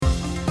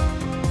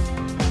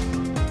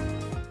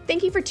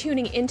Thank you for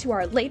tuning into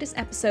our latest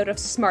episode of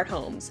Smart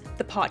Homes,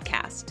 the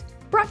podcast.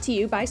 Brought to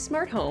you by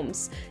Smart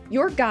Homes,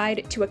 your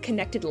guide to a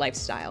connected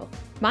lifestyle.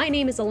 My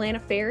name is Alana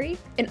Ferry,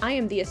 and I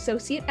am the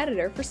Associate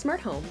Editor for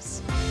Smart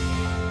Homes.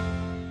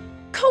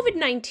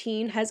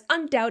 COVID-19 has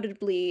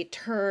undoubtedly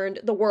turned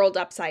the world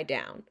upside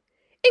down,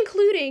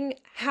 including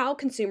how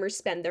consumers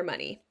spend their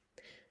money.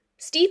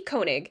 Steve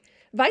Koenig,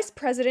 Vice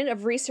President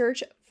of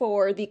Research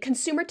for the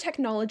Consumer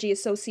Technology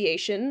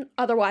Association,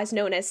 otherwise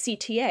known as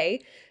CTA,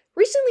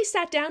 recently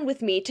sat down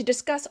with me to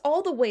discuss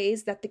all the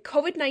ways that the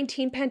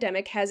COVID-19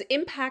 pandemic has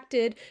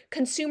impacted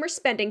consumer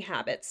spending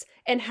habits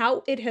and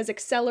how it has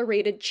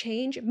accelerated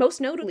change,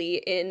 most notably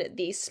in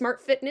the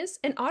smart fitness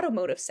and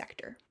automotive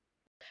sector.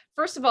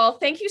 First of all,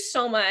 thank you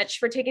so much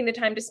for taking the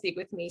time to speak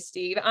with me,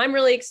 Steve. I'm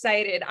really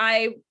excited.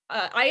 I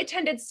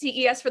attended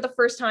CES for the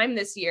first time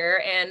this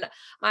year, and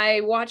I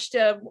watched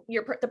the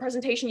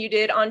presentation you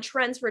did on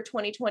trends for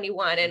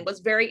 2021 and was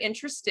very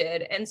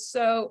interested. And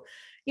so,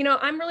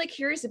 I'm really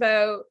curious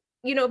about,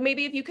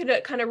 maybe if you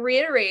could kind of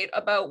reiterate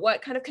about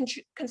what kind of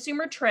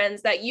consumer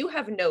trends that you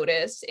have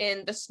noticed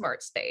in the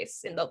smart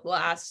space in the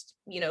last,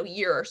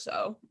 year or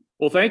so.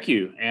 Well, thank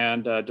you,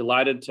 and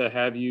delighted to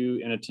have you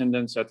in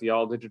attendance at the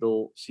All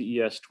Digital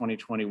CES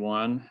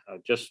 2021.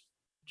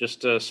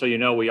 Just so you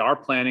know, we are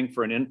planning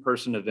for an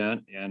in-person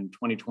event in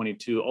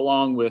 2022,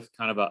 along with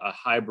kind of a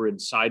hybrid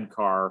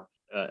sidecar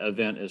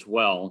event as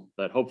well.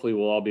 But hopefully,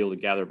 we'll all be able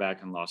to gather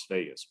back in Las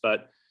Vegas.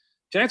 But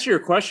to answer your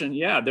question,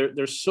 yeah,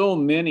 there's so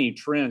many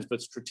trends,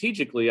 but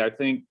strategically, I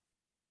think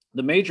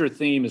the major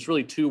theme is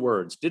really two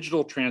words: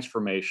 digital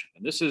transformation.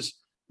 And this is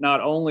not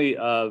only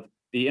of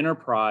the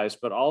enterprise,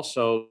 but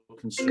also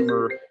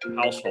consumer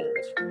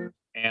households.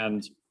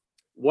 And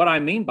what I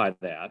mean by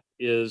that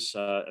is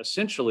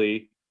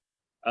essentially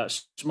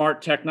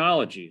smart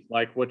technology,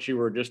 like what you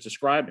were just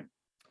describing.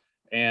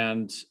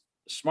 And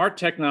smart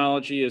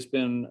technology has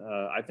been,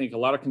 I think a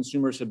lot of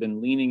consumers have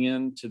been leaning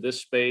into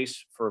this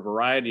space for a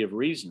variety of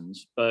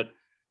reasons, but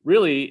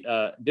really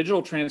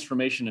digital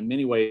transformation in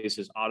many ways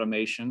is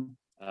automation.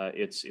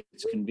 It's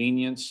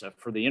convenience.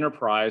 For the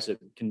enterprise, it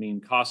can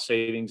mean cost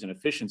savings and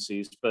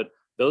efficiencies, but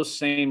those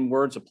same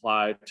words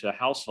apply to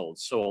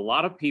households. So a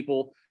lot of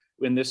people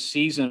in this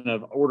season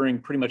of ordering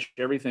pretty much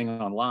everything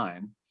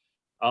online,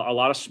 a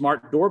lot of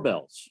smart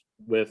doorbells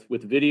with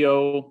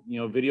video,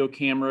 video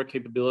camera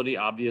capability,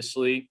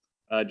 obviously,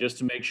 just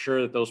to make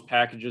sure that those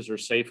packages are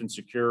safe and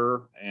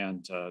secure,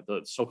 and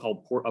the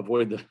so-called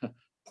avoid the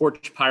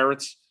porch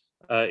pirates,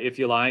 if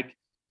you like.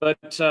 But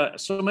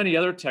so many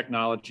other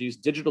technologies,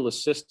 digital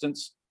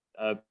assistants,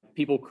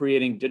 people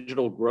creating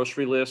digital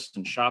grocery lists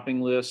and shopping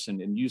lists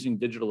and using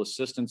digital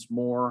assistants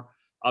more.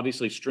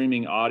 Obviously,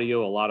 streaming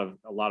audio, a lot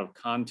of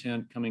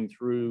content coming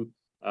through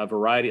a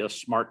variety of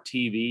smart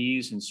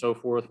TVs and so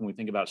forth when we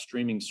think about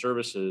streaming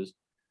services.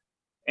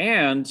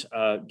 And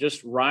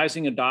just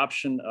rising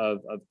adoption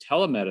of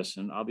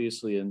telemedicine,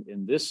 obviously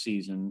in this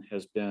season,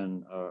 has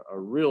been a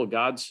real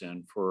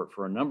godsend for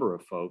a number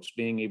of folks,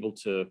 being able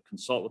to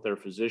consult with their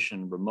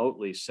physician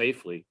remotely,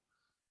 safely.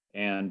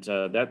 And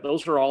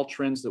those are all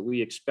trends that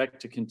we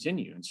expect to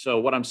continue. And so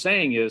what I'm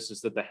saying is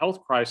that the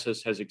health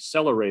crisis has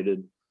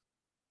accelerated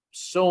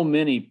so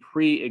many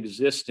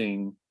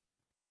pre-existing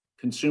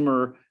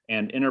consumer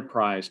and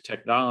enterprise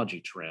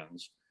technology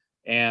trends.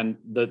 And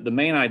the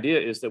main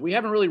idea is that we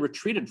haven't really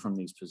retreated from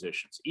these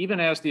positions. Even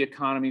as the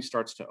economy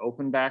starts to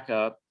open back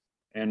up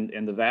and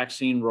the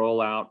vaccine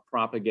rollout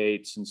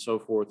propagates and so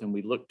forth, and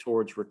we look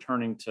towards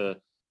returning to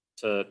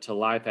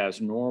life as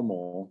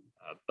normal,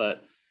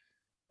 but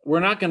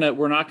we're not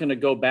gonna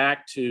go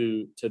back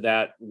to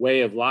that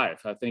way of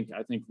life. I think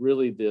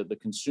really the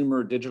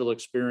consumer digital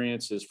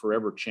experience is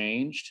forever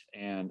changed.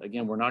 And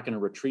again, we're not going to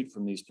retreat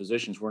from these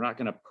positions. We're not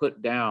going to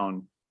put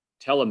down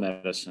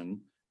telemedicine.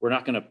 We're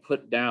not going to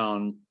put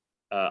down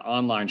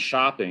online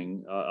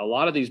shopping. A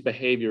lot of these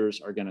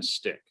behaviors are going to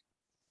stick,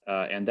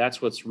 and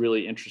that's what's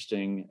really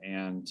interesting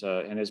and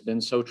has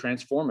been so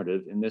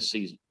transformative in this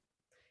season.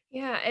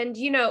 Yeah. And,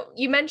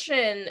 you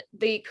mentioned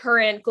the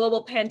current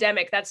global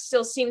pandemic that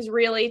still seems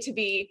really to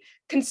be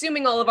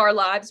consuming all of our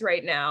lives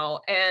right now.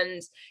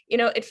 And,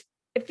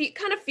 it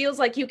kind of feels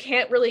like you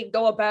can't really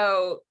go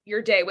about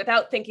your day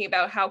without thinking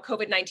about how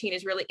COVID-19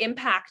 is really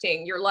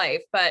impacting your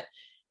life. But,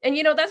 and,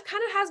 that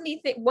kind of has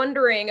me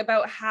wondering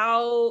about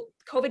how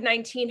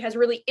COVID-19 has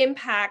really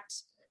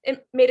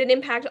made an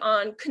impact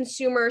on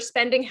consumer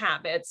spending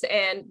habits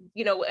and,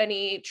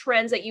 any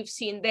trends that you've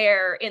seen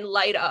there in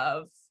light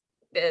of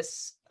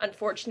this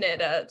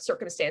unfortunate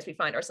circumstance we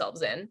find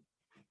ourselves in.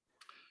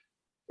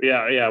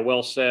 Yeah,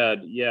 well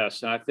said.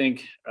 Yes, and I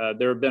think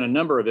there have been a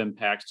number of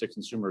impacts to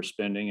consumer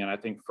spending, and I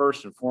think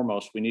first and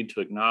foremost we need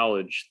to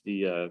acknowledge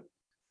the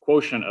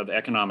quotient of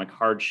economic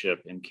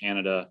hardship in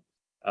Canada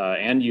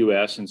and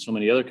U.S. and so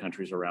many other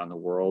countries around the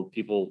world.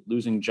 People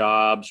losing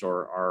jobs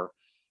or are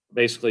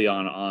basically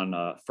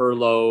on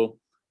furlough,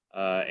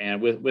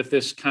 and with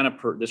this kind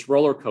of this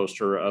roller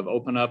coaster of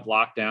open up,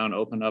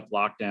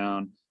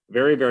 lockdown.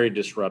 Very, very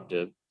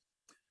disruptive.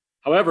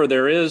 However,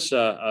 there is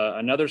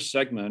another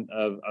segment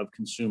of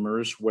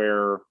consumers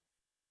where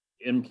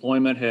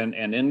employment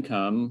and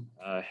income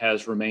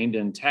has remained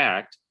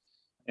intact.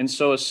 And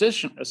so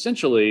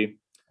essentially,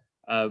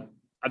 I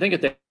think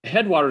at the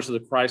headwaters of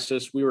the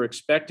crisis, we were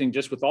expecting,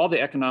 just with all the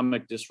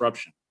economic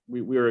disruption,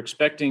 we were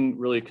expecting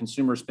really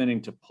consumer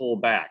spending to pull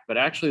back, but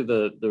actually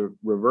the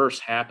reverse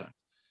happened.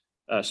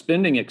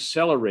 Spending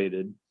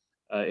accelerated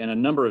in a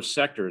number of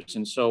sectors.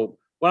 And so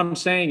what I'm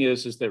saying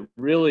is that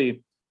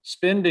really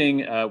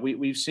spending,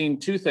 we've seen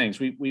two things.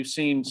 We've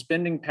seen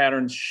spending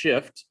patterns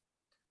shift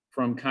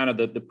from kind of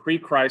the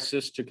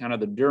pre-crisis to kind of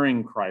the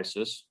during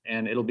crisis.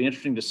 And it'll be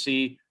interesting to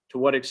see to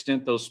what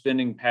extent those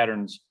spending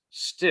patterns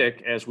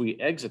stick as we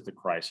exit the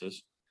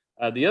crisis.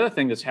 The other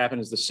thing that's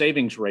happened is the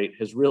savings rate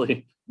has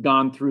really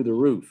gone through the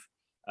roof.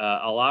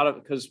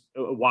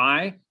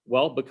 Why?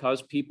 Well,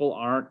 because people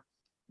aren't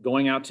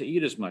going out to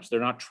eat as much. They're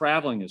not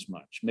traveling as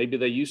much. Maybe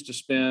they used to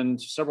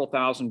spend several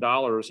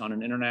 $1,000s on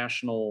an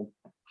international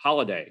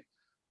holiday.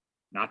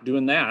 Not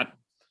doing that.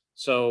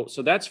 So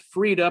that's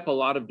freed up a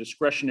lot of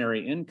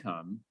discretionary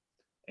income.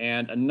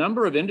 And a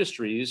number of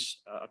industries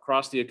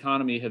across the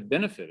economy have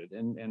benefited.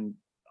 And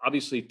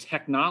obviously,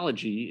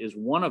 technology is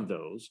one of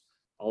those.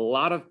 A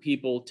lot of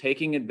people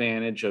taking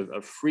advantage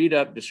of freed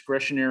up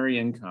discretionary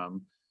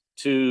income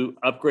to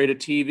upgrade a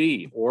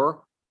TV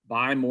or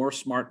buy more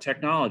smart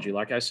technology.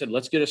 Like I said,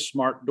 let's get a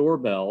smart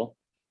doorbell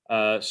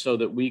so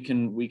that we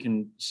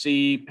can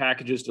see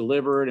packages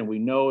delivered and we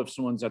know if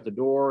someone's at the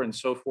door and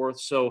so forth.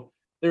 So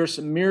there are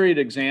some myriad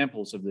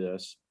examples of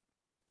this.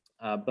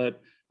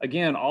 But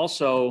again,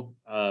 also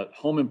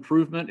home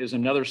improvement is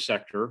another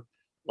sector.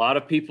 A lot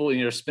of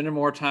people, spending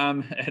more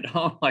time at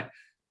home. Like,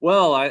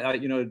 well, I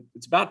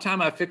it's about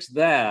time I fixed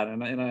that,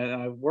 and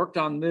I worked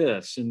on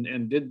this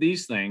and did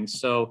these things.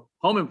 So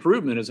home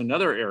improvement is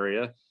another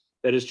area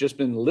that has just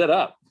been lit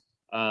up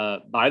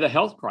by the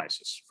health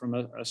crisis from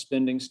a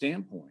spending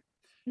standpoint.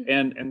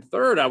 And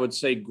third, I would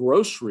say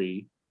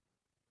grocery.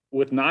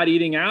 With not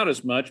eating out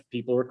as much,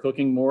 people are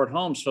cooking more at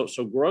home. So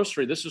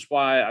grocery. This is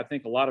why I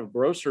think a lot of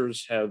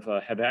grocers have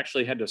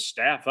actually had to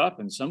staff up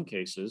in some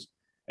cases.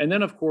 And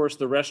then, of course,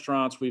 the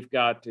restaurants. We've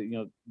got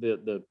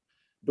the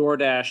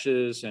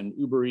DoorDashes and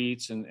Uber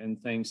Eats and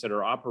things that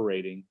are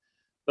operating.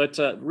 But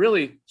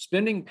really,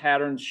 spending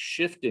patterns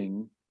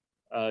shifting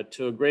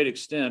to a great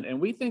extent.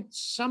 And we think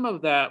some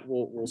of that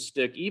will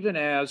stick even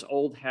as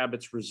old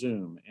habits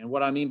resume. And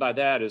what I mean by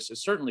that is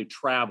certainly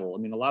travel.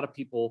 I mean, a lot of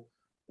people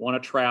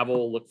want to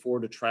travel, look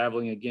forward to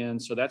traveling again.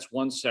 So that's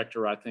one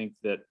sector I think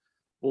that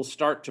will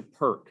start to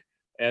perk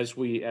as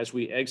we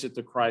exit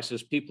the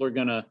crisis. People are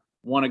going to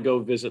want to go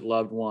visit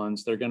loved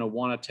ones. They're going to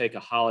want to take a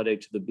holiday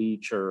to the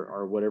beach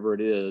or whatever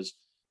it is,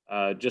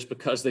 just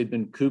because they've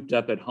been cooped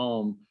up at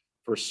home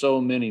for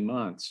so many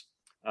months.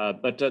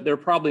 But there are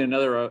probably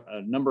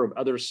a number of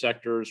other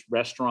sectors,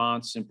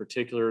 restaurants in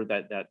particular,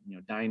 that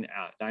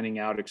dining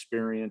out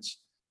experience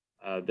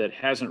that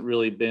hasn't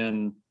really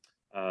been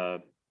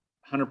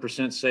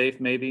 100% safe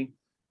maybe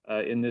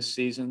in this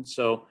season.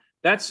 So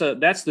that's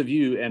the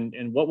view.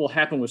 And what will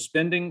happen with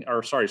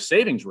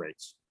savings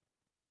rates?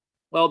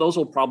 Well, those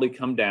will probably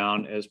come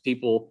down as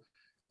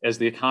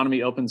the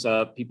economy opens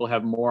up, people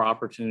have more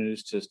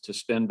opportunities to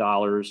spend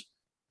dollars.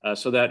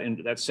 So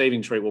that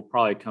savings rate will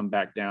probably come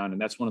back down.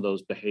 And that's one of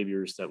those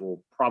behaviors that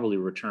will probably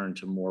return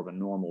to more of a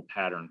normal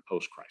pattern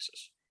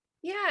post-crisis.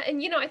 Yeah.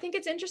 And, I think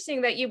it's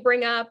interesting that you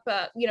bring up,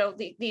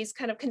 these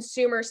kind of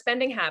consumer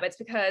spending habits,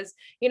 because,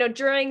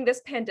 during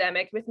this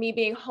pandemic, with me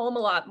being home a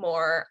lot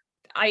more,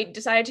 I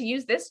decided to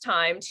use this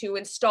time to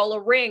install a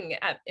ring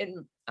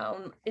in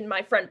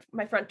my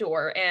front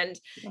door. And,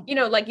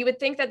 like you would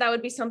think that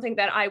would be something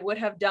that I would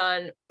have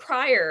done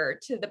prior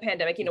to the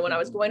pandemic, when I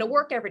was going to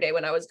work every day,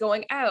 when I was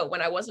going out,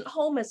 when I wasn't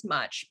home as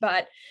much.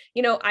 But,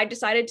 I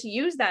decided to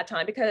use that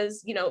time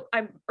because,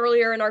 I'm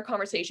earlier in our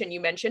conversation, you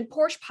mentioned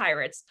Porsche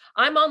Pirates.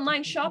 I'm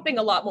online shopping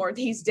a lot more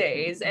these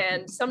days.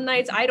 And some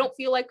nights I don't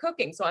feel like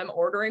cooking, so I'm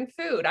ordering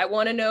food. I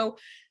want to know,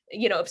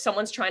 if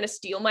someone's trying to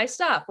steal my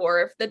stuff,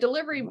 or if the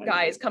delivery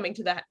guy is coming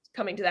to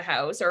the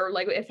house, or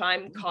like if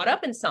I'm caught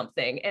up in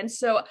something. And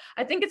so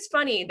I think it's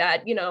funny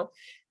that,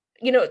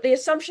 the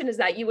assumption is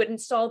that you would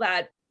install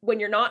that when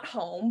you're not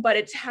home, but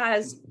it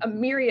has a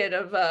myriad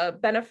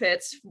of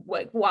benefits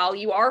while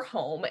you are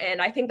home.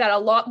 And I think that a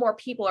lot more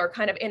people are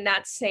kind of in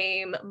that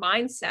same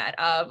mindset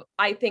of,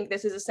 I think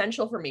this is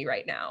essential for me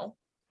right now.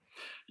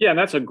 Yeah, and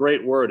that's a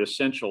great word,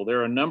 essential. There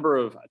are a number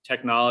of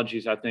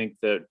technologies, I think,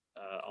 that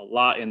a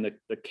lot in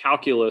the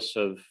calculus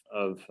of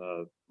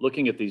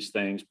looking at these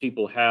things,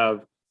 people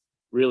have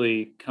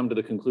really come to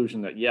the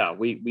conclusion that, yeah,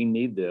 we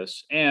need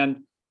this.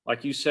 And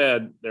like you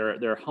said,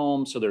 they're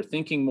home, so they're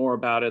thinking more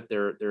about it.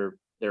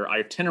 Their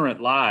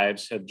itinerant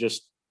lives have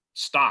just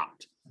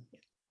stopped.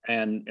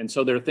 And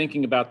so they're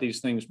thinking about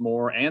these things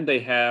more, and they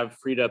have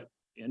freed up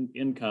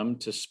income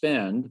to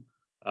spend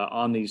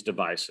on these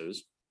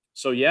devices.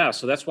 So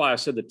that's why I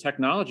said the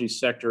technology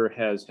sector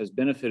has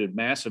benefited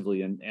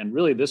massively, and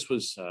really this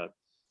was a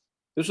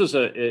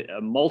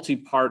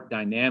multi-part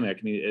dynamic.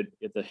 I mean,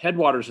 at the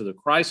headwaters of the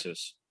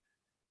crisis,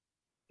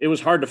 it was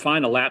hard to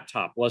find a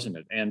laptop, wasn't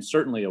it? And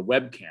certainly a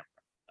web camera.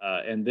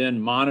 and then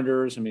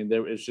monitors. I mean,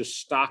 there is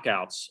just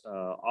stockouts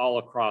all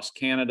across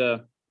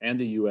Canada and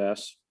the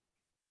US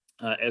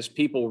as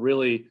people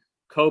really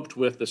coped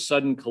with the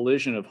sudden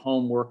collision of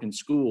homework and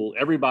school.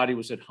 Everybody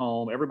was at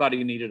home.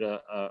 Everybody needed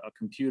a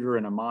computer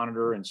and a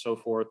monitor and so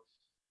forth.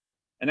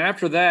 And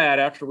after that,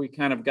 after we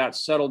kind of got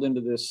settled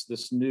into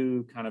this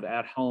new kind of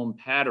at home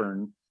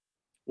pattern,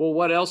 well,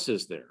 what else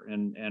is there?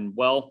 And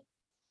well,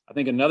 I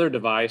think another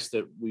device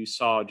that we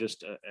saw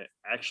just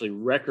actually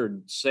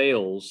record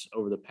sales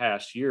over the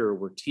past year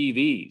were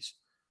TVs.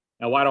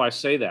 Now, why do I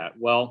say that?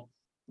 Well,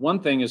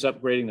 one thing is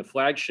upgrading the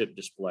flagship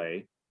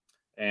display,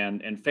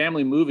 and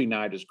family movie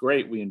night is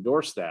great. We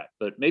endorse that,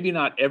 but maybe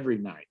not every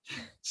night.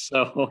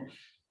 So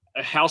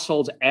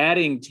households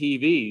adding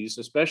TVs,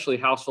 especially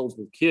households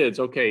with kids.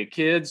 Okay,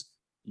 kids,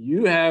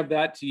 you have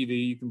that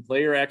TV, you can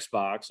play your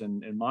Xbox,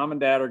 and mom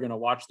and dad are going to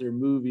watch their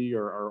movie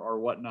or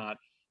whatnot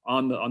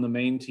on the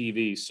main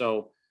TV.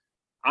 So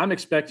I'm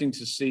expecting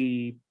to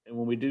see, and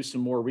when we do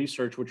some more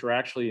research, which we're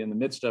actually in the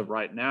midst of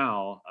right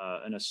now,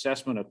 an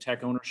assessment of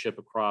tech ownership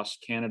across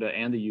Canada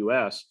and the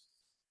US,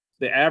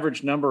 the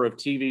average number of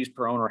TVs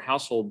per owner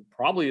household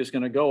probably is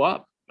going to go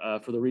up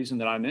for the reason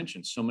that I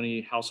mentioned. So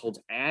many households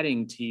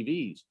adding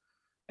TVs.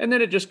 And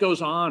then it just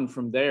goes on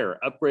from there,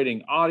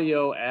 upgrading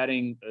audio,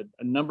 adding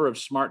a number of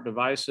smart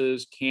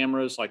devices,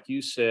 cameras, like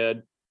you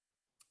said,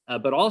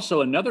 but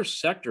also another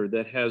sector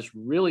that has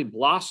really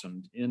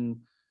blossomed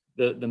in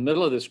the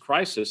middle of this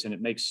crisis, and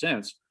it makes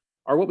sense,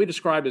 are what we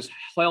describe as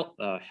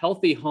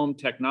healthy home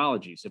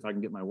technologies, if I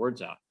can get my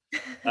words out.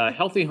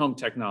 Healthy home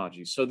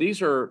technologies. So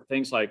these are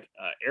things like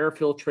air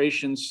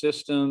filtration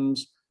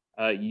systems,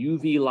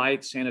 UV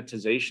light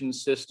sanitization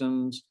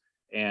systems,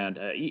 and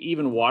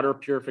even water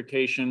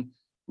purification.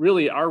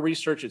 Really, our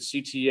research at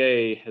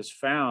CTA has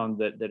found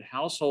that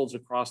households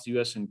across the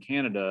US and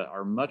Canada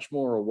are much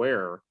more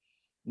aware.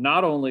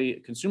 Not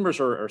only consumers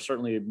are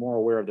certainly more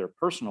aware of their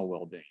personal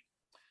well-being,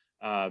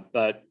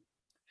 but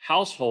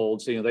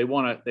households, they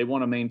want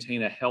to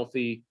maintain a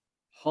healthy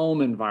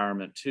home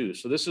environment too.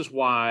 So this is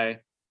why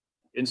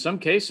in some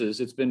cases,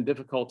 it's been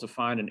difficult to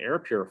find an air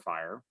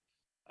purifier,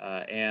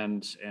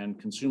 and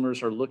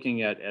consumers are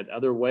looking at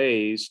other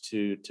ways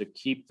to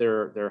keep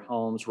their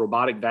homes.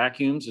 Robotic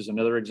vacuums is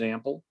another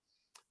example.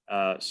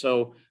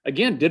 So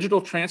again,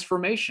 digital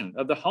transformation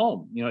of the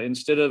home.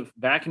 Instead of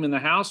vacuuming the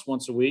house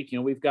once a week,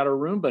 we've got a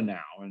Roomba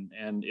now,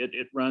 and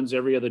it runs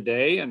every other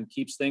day and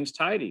keeps things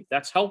tidy.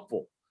 That's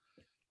helpful.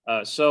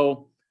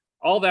 So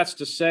all that's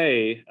to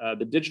say,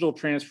 the digital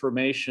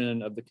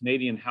transformation of the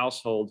Canadian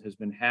household has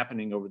been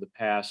happening over the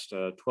past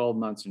 12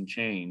 months and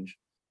change,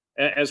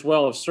 as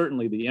well as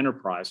certainly the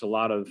enterprise. A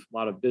lot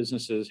of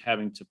businesses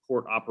having to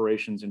port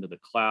operations into the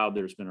cloud.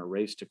 There's been a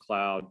race to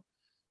cloud.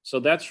 So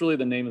that's really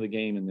the name of the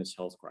game in this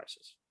health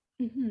crisis.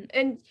 Mm-hmm.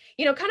 And,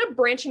 kind of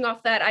branching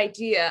off that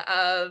idea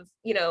of,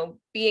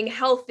 being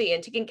healthy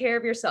and taking care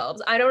of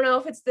yourselves. I don't know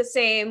if it's the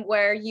same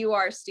where you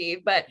are,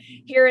 Steve, but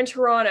here in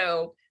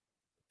Toronto,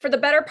 for the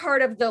better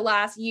part of the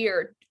last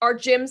year, our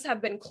gyms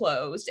have been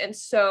closed. And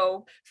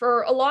so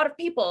for a lot of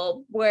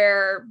people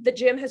where the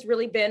gym has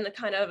really been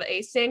kind of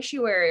a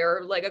sanctuary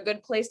or like a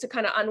good place to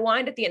kind of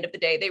unwind at the end of the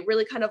day, they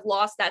really kind of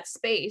lost that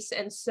space.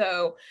 And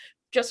so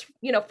just,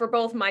 for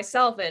both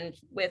myself and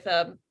with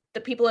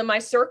the people in my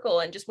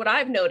circle, and just what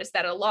I've noticed,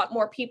 that a lot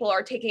more people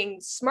are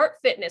taking smart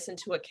fitness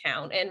into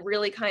account and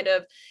really kind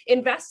of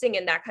investing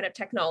in that kind of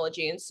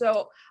technology. And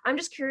so I'm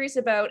just curious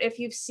about if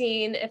you've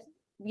seen,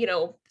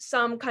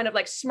 some kind of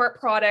like smart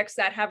products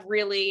that have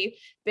really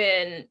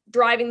been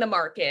driving the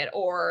market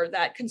or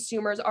that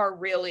consumers are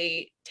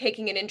really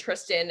taking an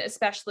interest in,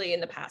 especially in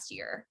the past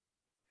year.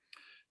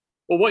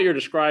 Well, what you're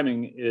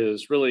describing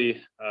is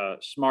really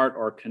smart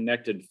or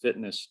connected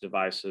fitness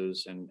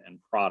devices and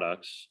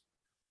products.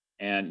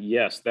 And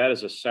yes, that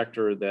is a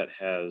sector that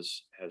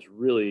has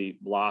really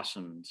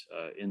blossomed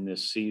in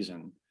this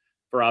season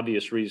for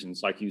obvious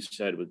reasons, like you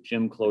said, with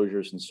gym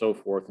closures and so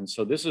forth. And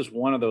so this is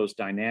one of those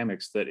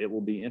dynamics that it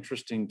will be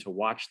interesting to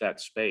watch that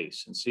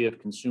space and see if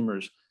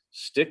consumers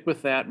stick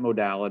with that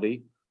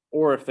modality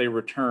or if they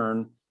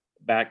return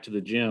back to the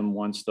gym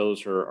once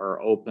those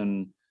are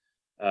open,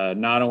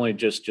 not only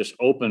just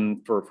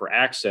open for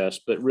access,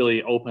 but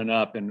really open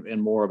up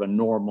in more of a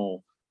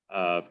normal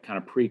kind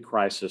of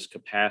pre-crisis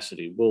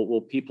capacity.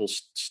 Will people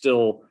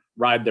still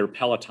ride their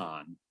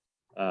Peloton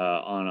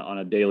on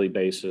a daily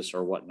basis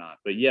or whatnot?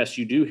 But yes,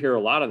 you do hear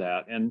a lot of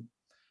that. And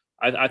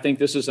I think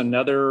this is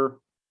another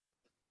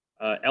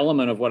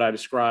element of what I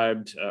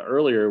described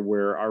earlier,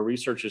 where our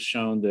research has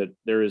shown that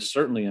there is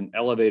certainly an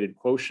elevated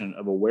quotient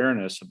of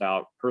awareness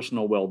about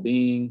personal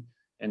well-being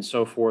and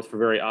so forth for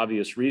very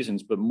obvious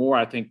reasons. But more,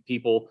 I think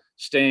people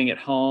staying at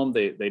home,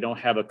 they don't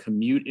have a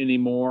commute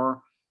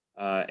anymore.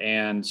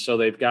 And so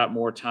they've got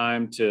more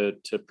time to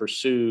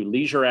pursue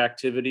leisure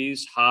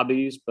activities,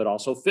 hobbies, but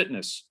also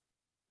fitness.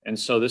 And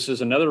so this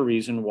is another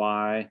reason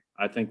why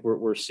I think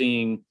we're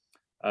seeing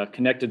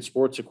connected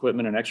sports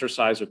equipment and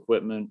exercise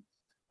equipment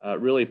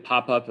really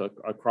pop up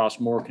across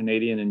more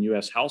Canadian and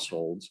U.S.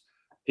 households.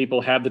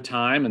 People have the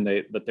time,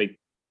 but they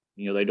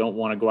don't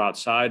want to go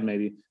outside.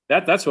 Maybe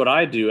That's what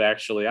I do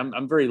actually.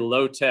 I'm very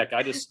low tech.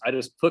 I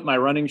just put my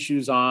running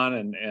shoes on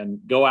and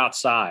go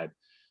outside.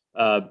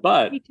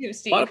 But Me too,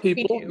 a lot of Steve.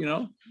 Me people,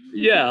 too.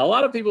 yeah, a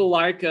lot of people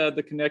like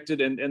the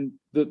connected, and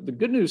the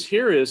good news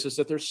here is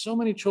that there's so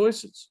many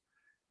choices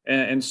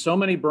and so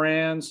many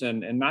brands,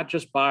 and not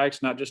just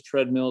bikes, not just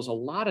treadmills, a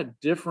lot of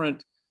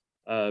different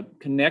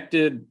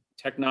connected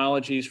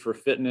technologies for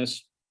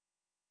fitness.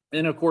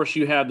 And of course,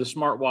 you have the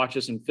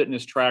smartwatches and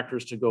fitness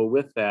trackers to go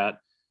with that,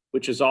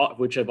 which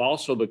have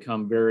also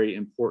become very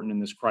important in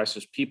this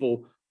crisis.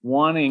 People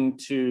wanting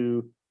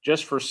to,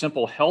 just for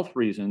simple health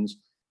reasons,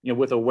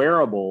 with a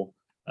wearable,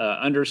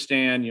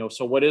 understand,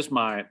 so what is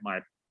my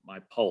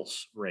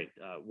pulse rate?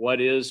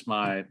 What is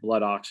my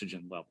blood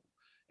oxygen level?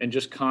 And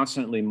just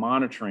constantly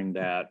monitoring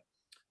that,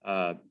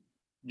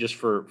 just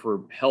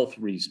for health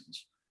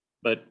reasons.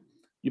 But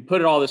you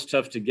put all this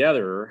stuff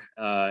together,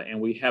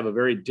 and we have a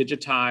very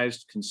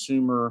digitized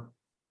consumer.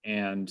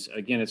 And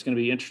again, it's going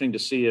to be interesting to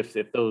see if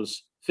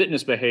those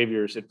fitness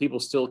behaviors, if people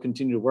still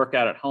continue to work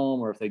out at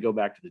home or if they go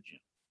back to the gym.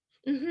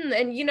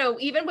 And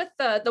even with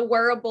the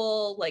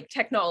wearable like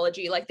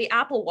technology, like the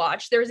Apple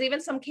Watch, there's even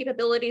some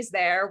capabilities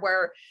there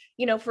where,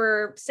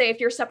 for say if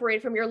you're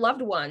separated from your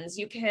loved ones,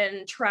 you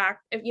can track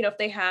if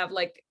they have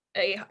like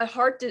a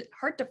heart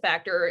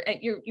defect, or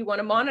you want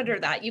to monitor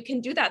that, you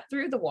can do that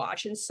through the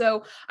watch. And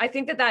so I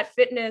think that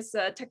fitness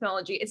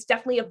technology is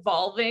definitely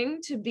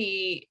evolving to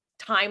be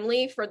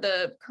timely for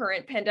the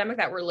current pandemic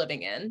that we're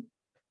living in.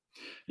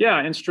 Yeah,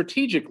 and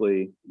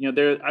strategically,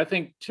 I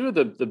think two of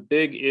the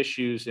big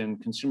issues in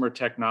consumer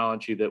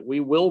technology that we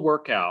will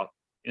work out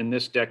in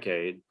this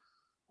decade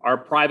are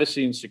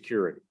privacy and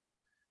security.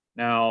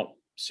 Now,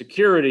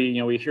 security,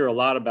 we hear a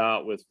lot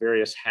about with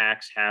various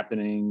hacks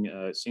happening.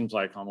 It seems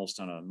like almost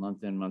on a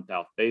month in, month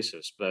out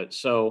basis. But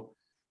so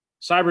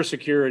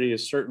cybersecurity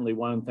is certainly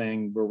one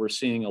thing where we're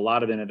seeing a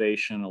lot of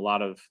innovation, a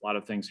lot of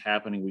things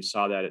happening. We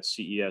saw that at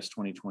CES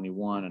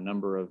 2021, a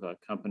number of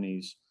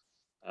companies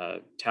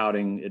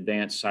touting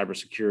advanced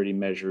cybersecurity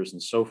measures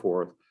and so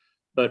forth.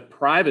 But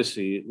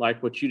privacy,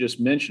 like what you just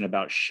mentioned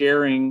about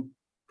sharing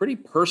pretty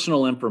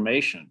personal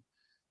information,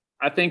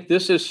 I think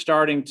this is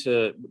starting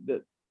to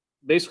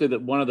basically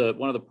that one of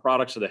the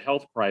products of the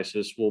health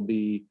crisis will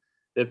be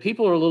that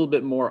people are a little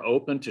bit more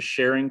open to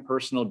sharing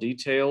personal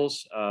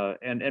details,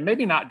 and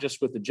maybe not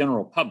just with the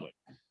general public,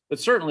 but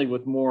certainly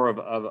with more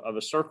of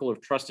a circle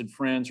of trusted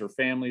friends or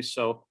families.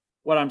 So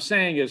what I'm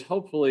saying is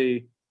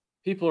hopefully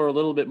people are a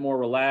little bit more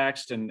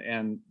relaxed,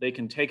 and they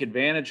can take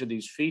advantage of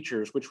these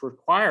features, which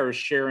requires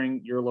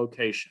sharing your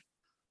location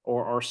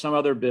or some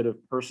other bit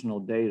of personal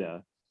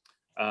data.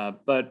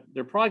 But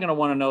they're probably going to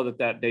want to know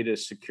that data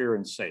is secure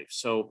and safe.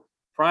 So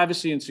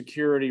privacy and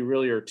security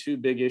really are two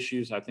big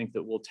issues I think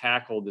that we'll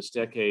tackle this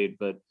decade.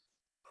 But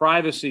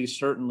privacy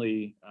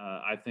certainly,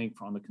 I think,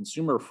 on the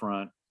consumer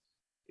front,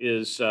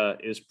 is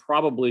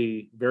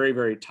probably very,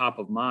 very top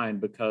of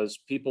mind, because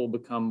people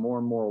become more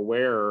and more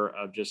aware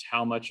of just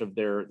how much of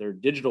their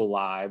digital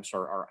lives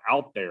are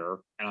out there.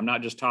 And I'm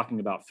not just talking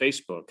about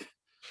Facebook,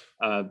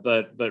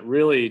 but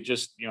really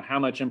just how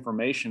much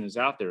information is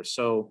out there.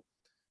 So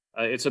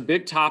it's a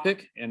big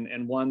topic,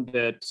 and one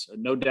that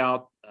no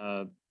doubt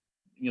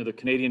the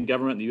Canadian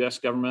government and the U.S.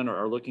 government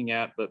are looking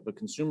at, but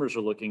consumers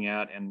are looking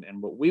at.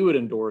 And what we would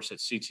endorse at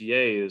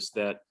CTA is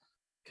that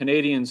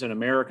Canadians and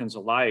Americans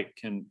alike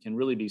can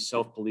really be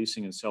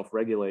self-policing and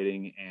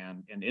self-regulating,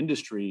 and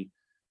industry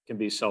can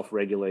be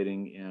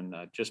self-regulating in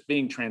just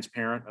being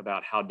transparent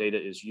about how data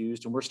is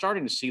used. And we're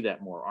starting to see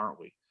that more, aren't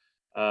we?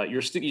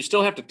 You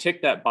still have to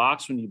tick that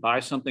box when you buy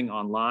something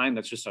online.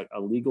 That's just a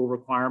legal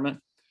requirement.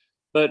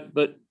 But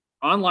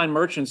online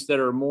merchants that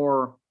are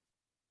more,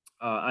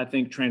 I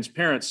think,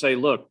 transparent say,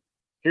 look,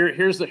 here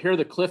are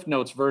the Cliff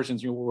Notes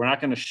versions. We're not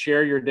going to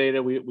share your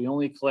data. We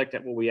only collect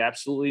what we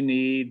absolutely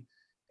need.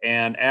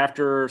 And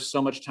after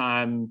so much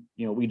time,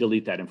 we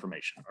delete that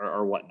information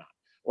or whatnot.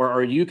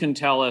 Or you can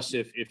tell us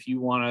if you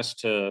want us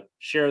to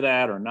share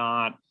that or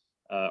not,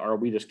 or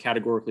we just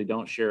categorically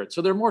don't share it.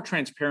 So they're more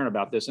transparent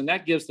about this, and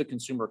that gives the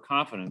consumer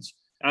confidence.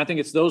 And I think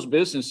it's those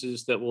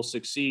businesses that will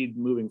succeed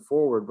moving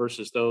forward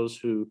versus those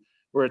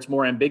where it's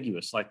more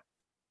ambiguous. Like,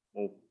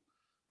 well,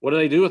 what do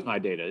they do with my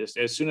data?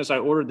 As soon as I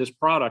ordered this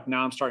product,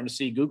 now I'm starting to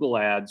see Google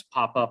ads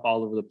pop up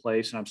all over the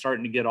place, and I'm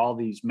starting to get all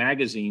these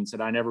magazines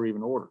that I never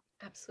even ordered.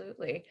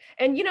 Absolutely.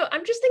 And,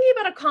 I'm just thinking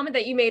about a comment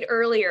that you made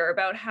earlier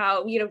about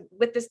how,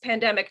 with this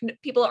pandemic,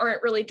 people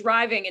aren't really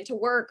driving into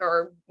work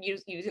or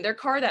using their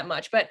car that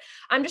much. But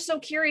I'm just so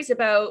curious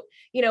about,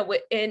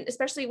 and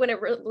especially when it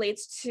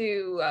relates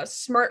to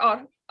smart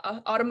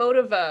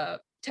automotive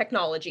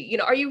technology,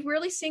 are you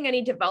really seeing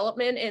any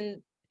development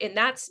in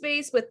that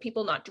space with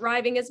people not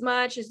driving as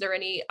much? Is there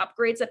any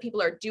upgrades that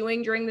people are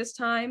doing during this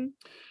time?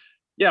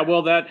 Yeah,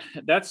 well,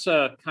 that's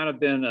kind of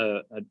been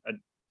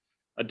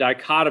a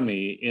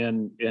dichotomy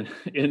in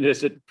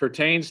as it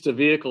pertains to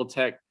vehicle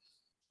tech,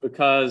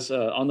 because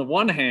on the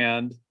one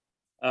hand,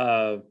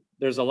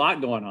 there's a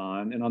lot going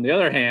on, and on the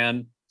other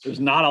hand, there's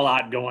not a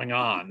lot going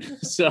on.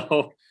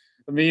 So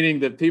meaning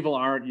that people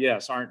aren't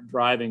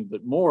driving,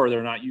 but more,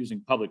 they're not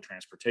using public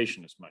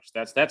transportation as much.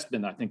 That's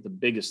been, I think, the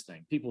biggest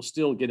thing. People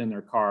still get in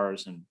their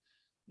cars and,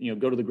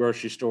 go to the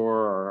grocery store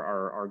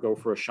or go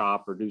for a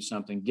shop or do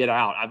something, get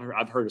out.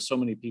 I've heard of so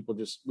many people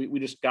we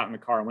just got in the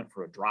car and went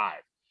for a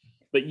drive.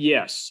 But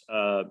yes,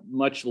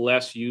 much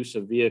less use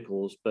of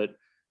vehicles. But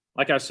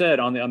like I said,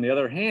 on the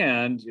other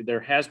hand, there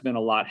has been a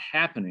lot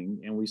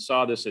happening, and we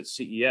saw this at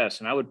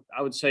CES. And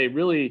I would say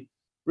really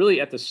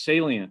at the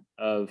salient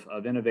of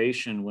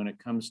innovation when it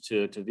comes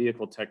to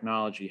vehicle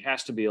technology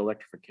has to be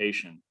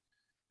electrification.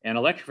 And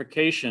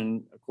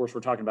electrification, of course,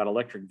 we're talking about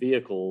electric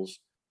vehicles.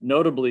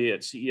 Notably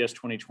at CES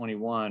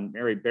 2021,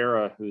 Mary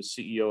Barra, who's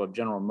CEO of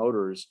General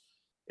Motors,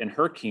 in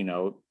her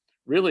keynote,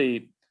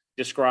 really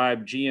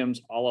described GM's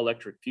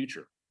all-electric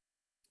future.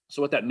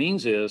 So what that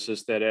means is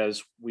that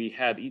as we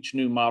have each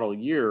new model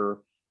year,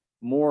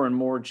 more and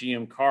more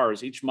GM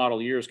cars, each model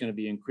year is going to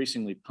be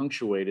increasingly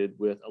punctuated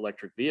with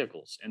electric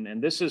vehicles.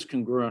 And this is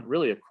congruent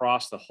really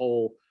across the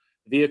whole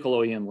vehicle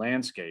OEM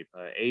landscape.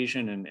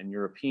 Asian and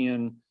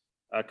European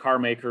car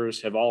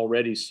makers have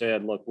already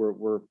said, look,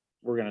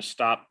 we're going to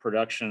stop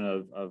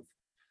production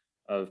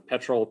of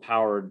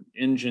petrol-powered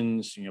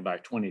engines, by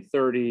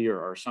 2030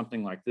 or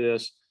something like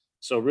this.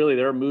 So really,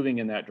 they're moving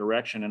in that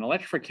direction. And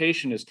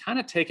electrification has kind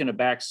of taken a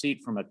back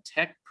seat from a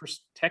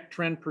tech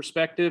trend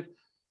perspective,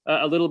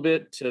 a little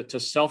bit to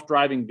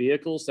self-driving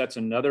vehicles. That's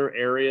another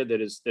area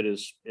that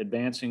is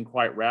advancing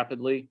quite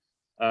rapidly.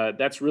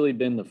 That's really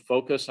been the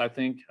focus, I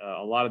think.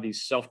 A lot of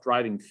these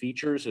self-driving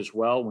features as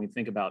well. When we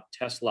think about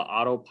Tesla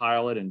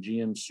Autopilot and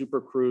GM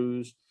Super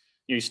Cruise,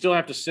 you still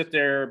have to sit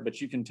there,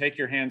 but you can take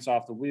your hands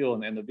off the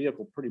wheel, and the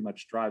vehicle pretty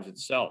much drives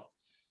itself.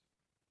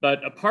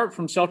 But apart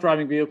from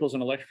self-driving vehicles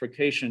and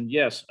electrification,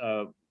 yes,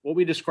 what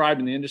we describe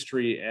in the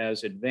industry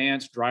as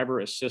advanced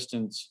driver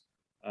assistance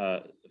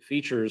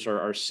features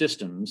are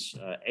systems,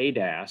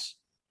 ADAS,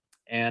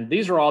 and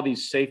these are all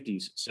these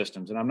safety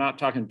systems. And I'm not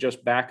talking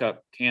just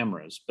backup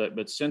cameras, but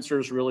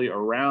sensors really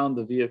around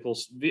the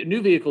vehicles.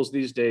 New vehicles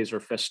these days are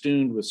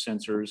festooned with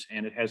sensors,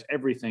 and it has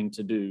everything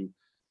to do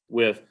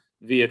with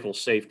vehicle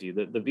safety.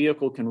 The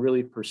vehicle can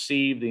really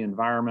perceive the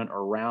environment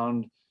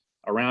around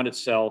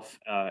itself,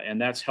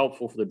 and that's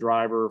helpful for the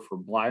driver for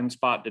blind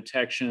spot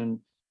detection,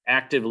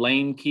 active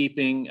lane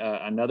keeping,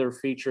 another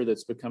feature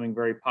that's becoming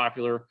very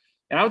popular.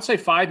 And I would say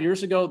 5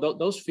 years ago,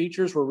 those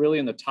features were really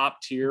in the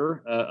top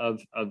tier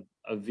of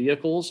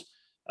vehicles.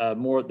 The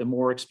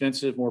more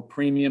expensive, more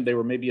premium, they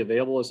were maybe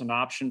available as an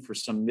option for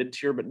some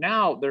mid-tier, but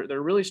now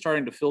they're really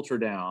starting to filter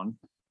down.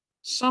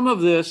 Some of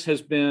this has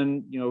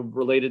been,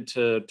 related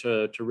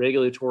to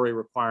regulatory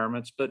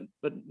requirements, but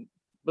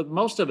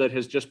most of it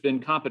has just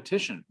been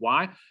competition.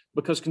 Why?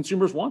 Because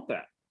consumers want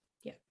that.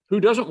 Yeah. Who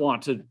doesn't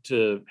want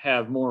to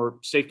have more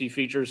safety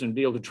features and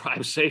be able to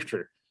drive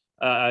safer?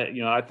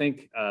 I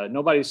think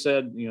nobody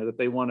said, that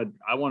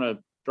I want to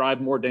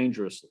drive more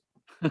dangerously.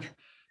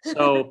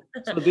 So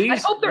these. I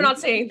hope they're not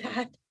saying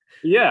that.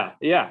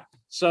 Yeah.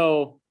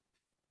 So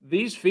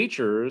these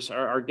features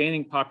are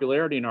gaining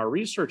popularity, and our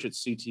research at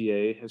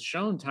CTA has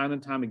shown time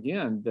and time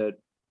again that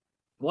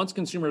once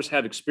consumers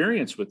have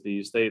experience with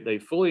these, they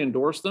fully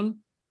endorse them.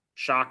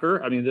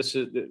 Shocker. I mean, this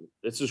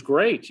is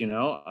great,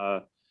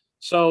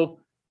 So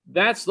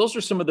those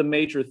are some of the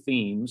major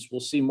themes.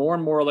 We'll see more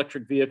and more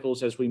electric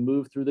vehicles as we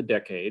move through the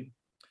decade,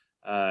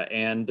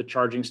 and the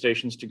charging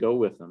stations to go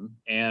with them.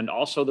 And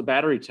also the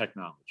battery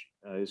technology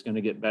is going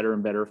to get better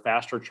and better,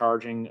 faster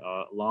charging,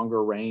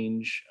 longer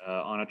range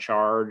on a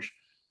charge,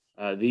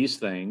 these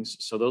things.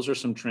 So those are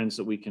some trends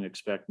that we can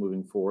expect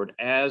moving forward,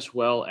 as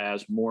well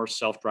as more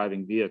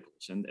self-driving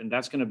vehicles. And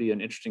that's going to be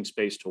an interesting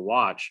space to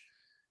watch.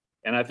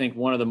 And I think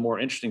one of the more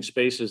interesting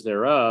spaces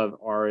thereof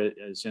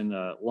is in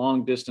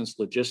long distance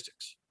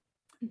logistics.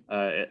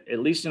 At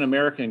least in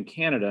America and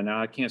Canada.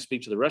 Now, I can't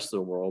speak to the rest of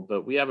the world,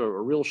 but we have a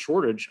real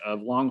shortage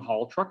of long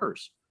haul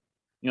truckers.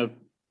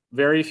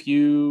 Very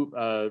few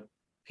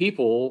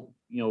people,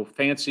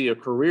 fancy a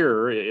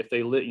career if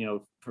they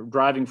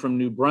driving from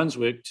New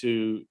Brunswick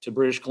to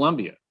British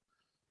Columbia.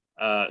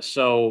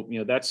 So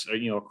that's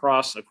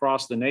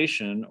across the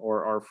nation,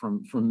 or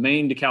from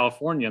Maine to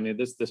California. I mean,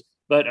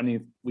 but I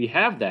mean, we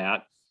have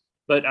that,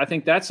 but I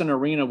think that's an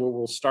arena where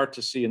we'll start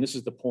to see, and this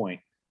is the point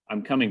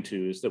I'm coming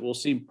to, is that we'll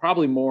see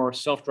probably more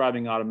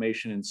self-driving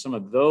automation in some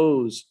of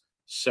those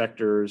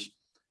sectors,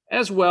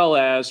 as well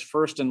as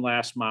first and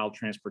last mile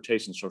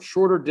transportation. So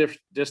shorter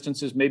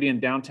distances, maybe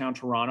in downtown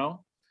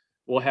Toronto,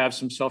 we'll have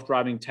some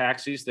self-driving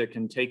taxis that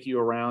can take you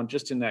around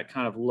just in that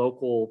kind of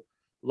local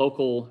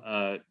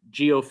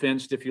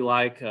geofenced, if you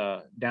like,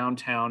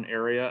 downtown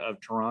area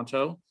of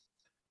Toronto.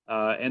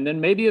 And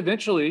then maybe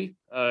eventually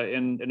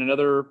in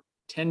another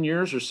 10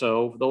 years or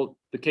so,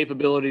 the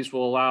capabilities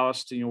will allow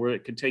us to, where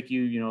it could take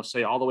you,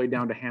 say all the way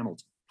down to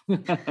Hamilton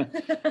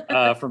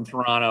from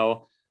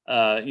Toronto,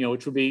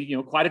 which would be,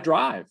 quite a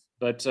drive,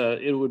 but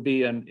it would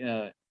be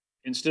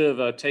instead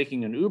of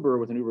taking an Uber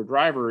with an Uber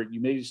driver, you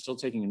may be still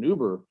taking an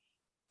Uber,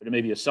 but it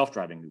may be a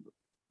self-driving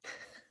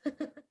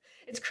Uber.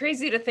 It's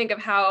crazy to think of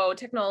how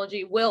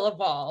technology will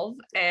evolve.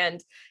 And,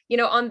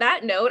 on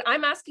that note,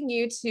 I'm asking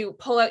you to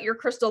pull out your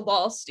crystal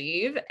ball,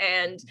 Steve.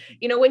 And,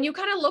 when you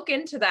kind of look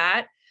into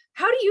that,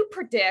 how do you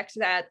predict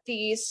that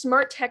the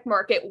smart tech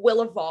market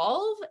will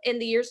evolve in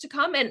the years to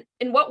come? And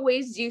in what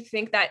ways do you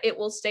think that it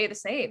will stay the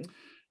same?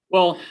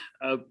 Well,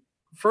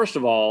 first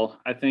of all,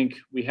 I think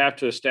we have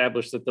to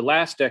establish that the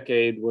last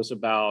decade was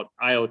about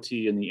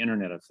IoT and the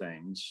Internet of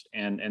Things.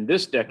 And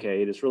this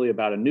decade is really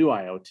about a new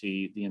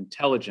IoT, the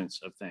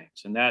intelligence of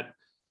things. And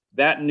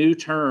that new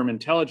term,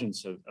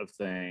 intelligence of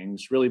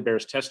things, really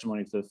bears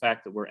testimony to the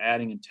fact that we're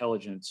adding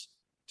intelligence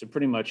to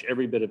pretty much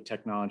every bit of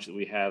technology that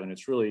we have. And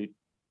it's really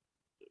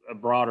a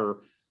broader,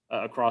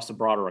 across the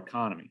broader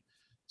economy.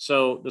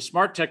 So the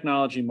smart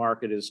technology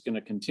market is going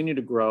to continue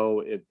to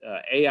grow.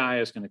 AI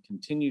is going to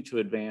continue to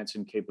advance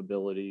in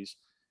capabilities,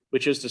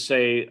 which is to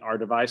say our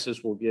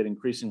devices will get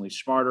increasingly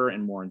smarter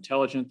and more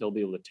intelligent. They'll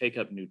be able to take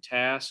up new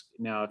tasks.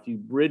 Now, if you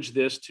bridge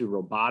this to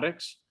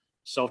robotics,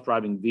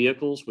 self-driving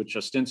vehicles, which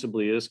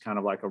ostensibly is kind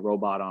of like a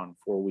robot on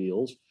four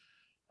wheels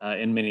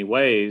in many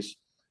ways,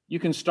 you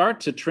can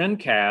start to trend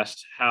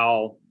cast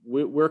how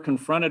we're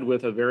confronted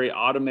with a very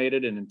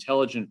automated and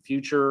intelligent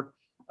future.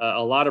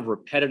 A lot of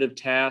repetitive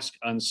tasks,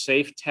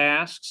 unsafe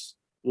tasks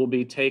will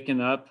be taken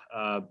up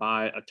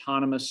by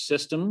autonomous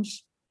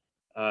systems.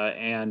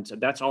 And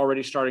that's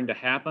already starting to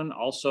happen.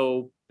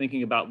 Also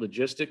thinking about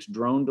logistics,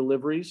 drone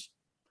deliveries.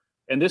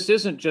 And this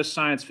isn't just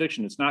science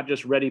fiction. It's not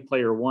just Ready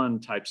Player One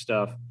type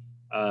stuff.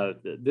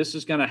 This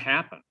is going to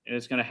happen, and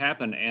it's going to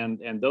happen.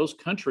 And those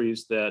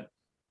countries that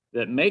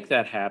make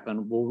that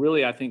happen will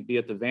really, I think, be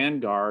at the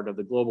vanguard of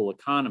the global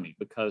economy,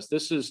 because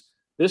this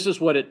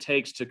is what it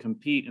takes to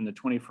compete in the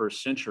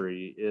 21st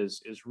century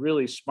is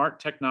really smart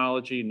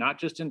technology, not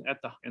just in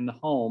the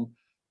home,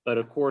 but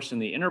of course in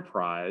the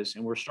enterprise.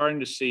 And we're starting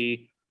to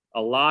see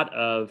a lot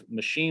of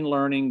machine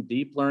learning,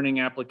 deep learning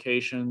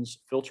applications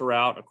filter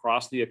out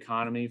across the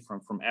economy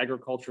from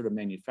agriculture to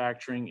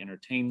manufacturing,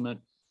 entertainment,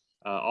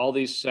 all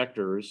these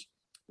sectors.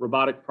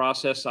 Robotic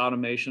process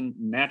automation,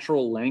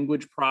 natural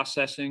language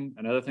processing,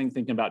 another thing,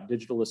 thinking about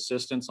digital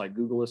assistants like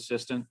Google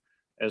Assistant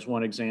as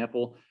one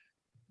example.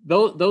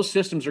 Those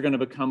systems are going to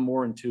become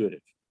more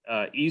intuitive,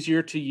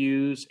 easier to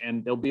use,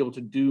 and they'll be able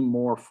to do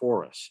more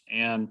for us.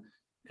 And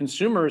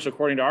consumers,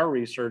 according to our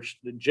research,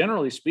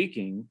 generally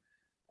speaking,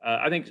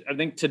 I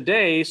think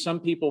today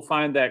some people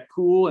find that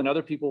cool and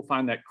other people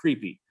find that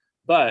creepy.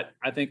 But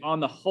I think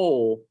on the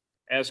whole,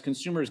 as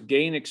consumers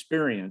gain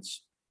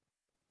experience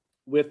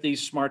with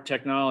these smart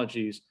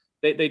technologies,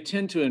 they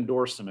tend to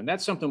endorse them. And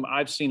that's something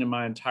I've seen in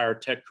my entire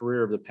tech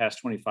career of the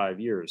past 25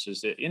 years,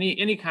 is that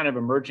any kind of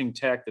emerging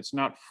tech that's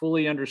not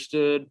fully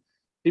understood,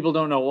 people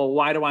don't know, well,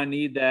 why do I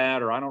need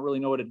that? Or I don't really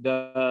know what it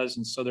does.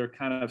 And so they're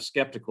kind of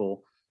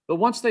skeptical. But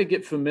once they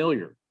get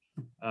familiar,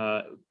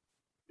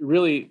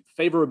 really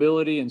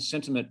favorability and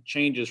sentiment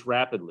changes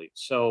rapidly.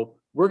 So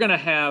we're going to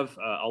have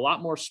a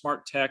lot more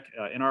smart tech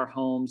in our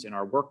homes, in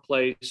our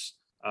workplace,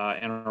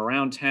 and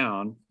around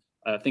town,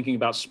 thinking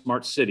about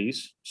smart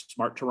cities,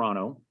 smart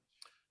Toronto.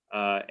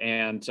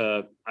 And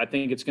I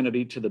think it's going to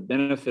be to the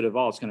benefit of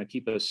all. It's going to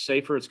keep us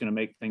safer. It's going to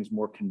make things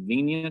more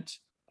convenient,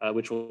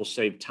 which will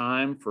save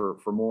time for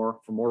more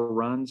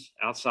runs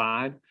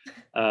outside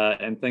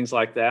and things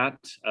like that.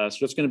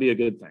 So it's going to be a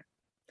good thing.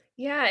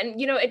 Yeah, and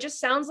it just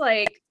sounds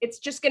like it's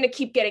just going to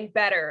keep getting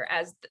better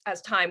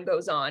as time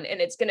goes on, and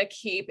it's going to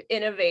keep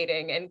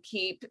innovating and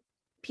keep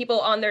people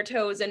on their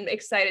toes and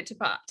excited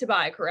to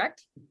buy.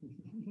 Correct?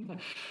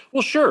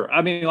 Well, sure.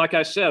 I mean, like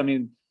I said,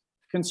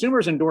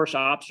 consumers endorse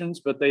options,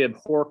 but they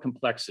abhor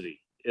complexity,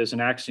 is an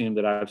axiom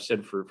that I've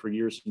said for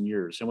years and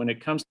years. And when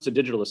it comes to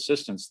digital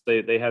assistants,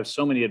 they have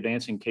so many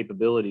advancing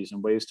capabilities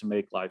and ways to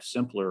make life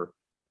simpler.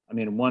 I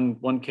mean,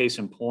 one case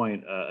in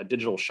point, a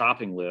digital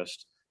shopping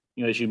list.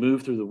 As you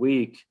move through the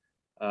week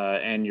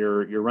and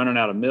you're running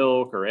out of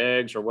milk or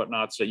eggs or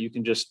whatnot, so you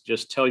can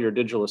just tell your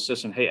digital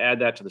assistant, hey, add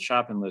that to the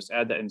shopping list,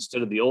 add that,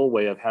 instead of the old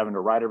way of having to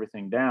write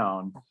everything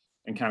down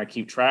and kind of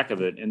keep track of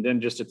it. And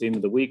then just at the end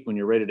of the week, when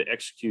you're ready to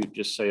execute,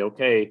 just say,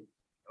 okay,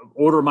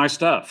 order my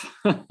stuff.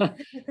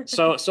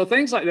 So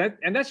things like that.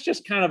 And that's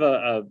just kind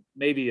of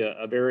maybe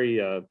a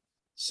very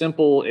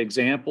simple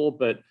example,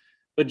 but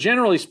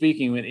generally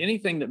speaking, when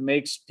anything that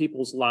makes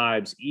people's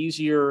lives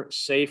easier,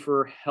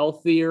 safer,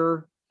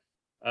 healthier,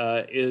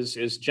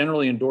 is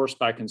generally endorsed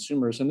by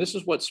consumers. And this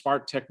is what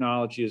smart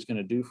technology is going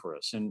to do for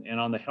us. And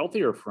on the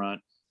healthier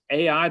front,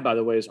 AI, by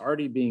the way, is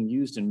already being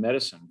used in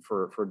medicine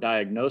for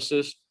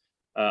diagnosis,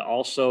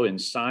 also in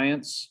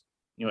science.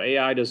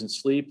 AI doesn't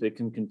sleep. It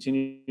can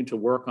continue to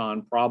work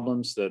on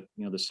problems that,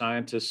 the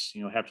scientists,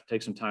 have to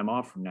take some time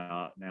off from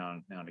now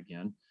and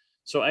again.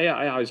 So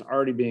AI is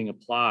already being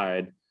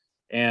applied.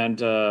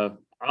 And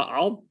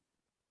I'll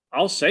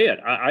say it.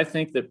 I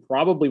think that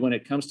probably when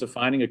it comes to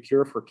finding a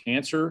cure for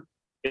cancer,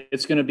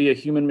 it's going to be a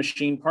human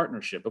machine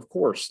partnership. Of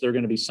course, they're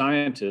going to be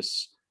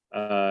scientists,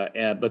 but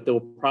there'll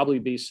probably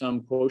be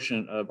some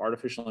quotient of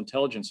artificial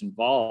intelligence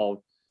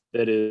involved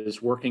that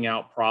is working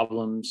out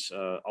problems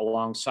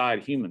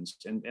alongside humans.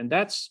 And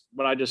that's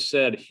what I just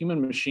said,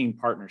 human machine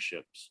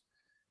partnerships.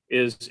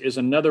 is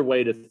another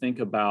way to think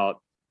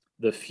about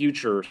the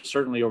future,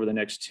 certainly over the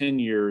next 10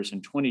 years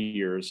and 20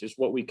 years, is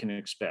what we can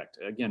expect.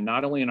 Again,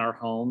 not only in our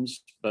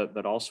homes,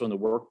 but also in the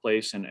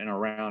workplace and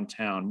around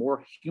town.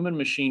 More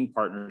human-machine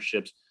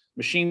partnerships,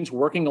 machines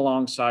working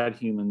alongside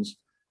humans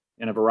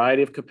in a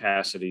variety of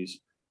capacities.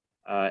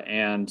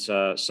 And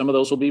some of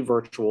those will be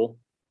virtual,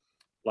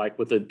 like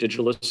with a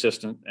digital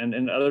assistant,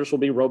 and others will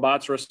be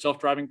robots or a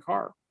self-driving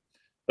car.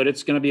 But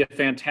it's going to be a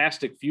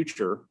fantastic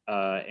future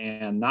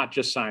and not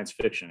just science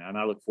fiction. And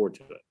I look forward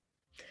to it.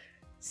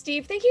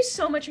 Steve, thank you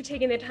so much for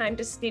taking the time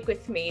to speak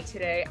with me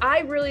today. I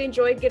really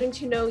enjoyed getting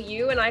to know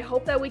you, and I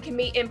hope that we can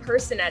meet in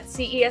person at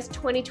CES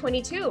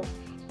 2022.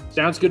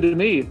 Sounds good to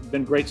me. It's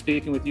been great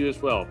speaking with you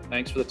as well.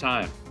 Thanks for the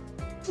time.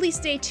 Please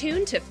stay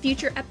tuned to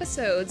future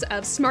episodes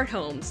of Smart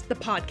Homes, the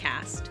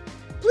podcast.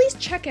 Please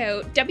check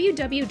out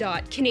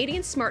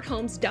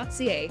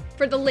www.canadiansmarthomes.ca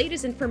for the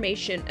latest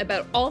information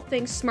about all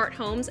things smart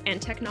homes and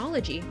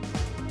technology.